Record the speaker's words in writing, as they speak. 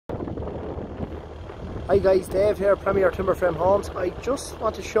Hi guys, Dave here, Premier Timberframe Homes. I just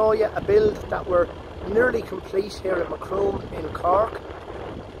want to show you a build that we're nearly complete here at Macroom in Cork.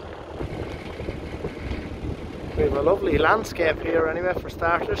 We have a lovely landscape here anyway for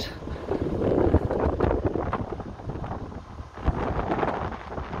starters.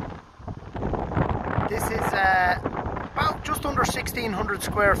 This is about just under 1600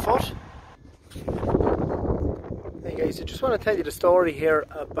 square foot. Hey guys, I just want to tell you the story here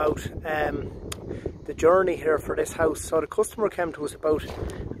about the journey here for this house. So the customer came to us about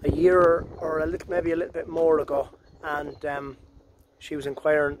a year or maybe a little bit more ago, and she was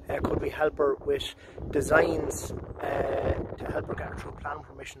inquiring could we help her with designs to help her get her through planning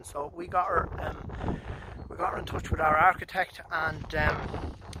permission. So we got her in touch with our architect, and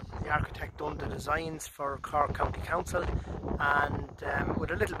the architect done the designs for Cork County Council, and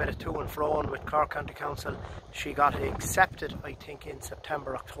with a little bit of to and fro on with Cork County Council, she got accepted, I think, in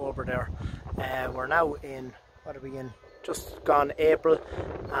September, October there. We're now in, what are we in? Just gone April,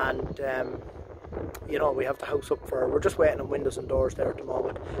 and you know, we have the house up for, we're just waiting on windows and doors there at the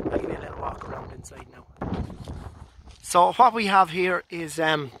moment. I'll give you a little walk around inside now. So what we have here is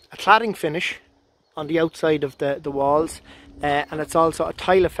a cladding finish on the outside of the walls, and it's also a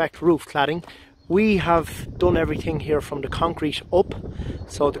tile effect roof cladding. We have done everything here from the concrete up,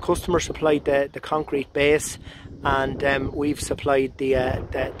 so the customer supplied the concrete base, and we've supplied the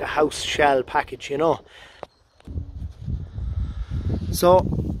house shell package, you know. So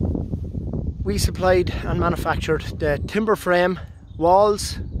we supplied and manufactured the timber frame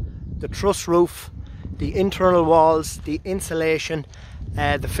walls, the truss roof, the internal walls, the insulation,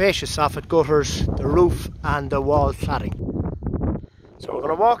 the fascia soffit gutters, the roof and the wall cladding. So we're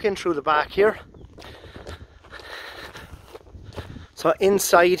going to walk in through the back here. So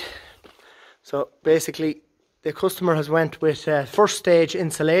inside, so basically the customer has went with first stage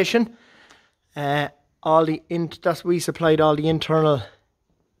insulation. We supplied all the internal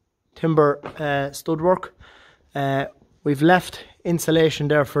timber stud work. We've left insulation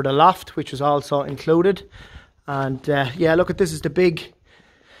there for the loft, which is also included. And yeah, look at this, is the big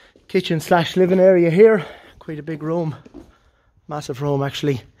kitchen slash living area here. Quite a big room, massive room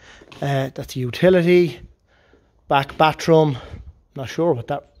actually. That's a utility, back bathroom. Not sure what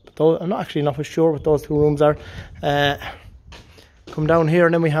that, I'm not sure what those two rooms are. Come down here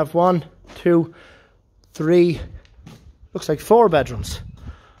and then we have 1, 2, 3, looks like 4 bedrooms.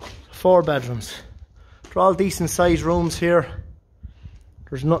 4 bedrooms. They're all decent sized rooms here.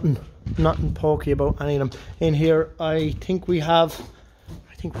 There's nothing pokey about any of them. In here I think we have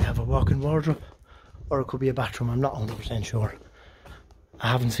a walk-in wardrobe, or it could be a bathroom. I'm not 100% sure. I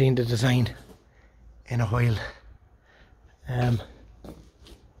haven't seen the design in a while.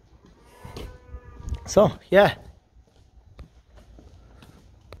 So yeah.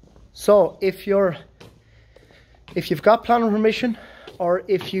 So if you've got planning permission, or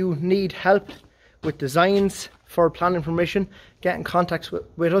if you need help with designs for planning permission, get in contact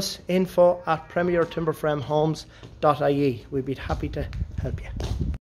with us. Info@premiertimberframehomes.ie. We'd be happy to help you.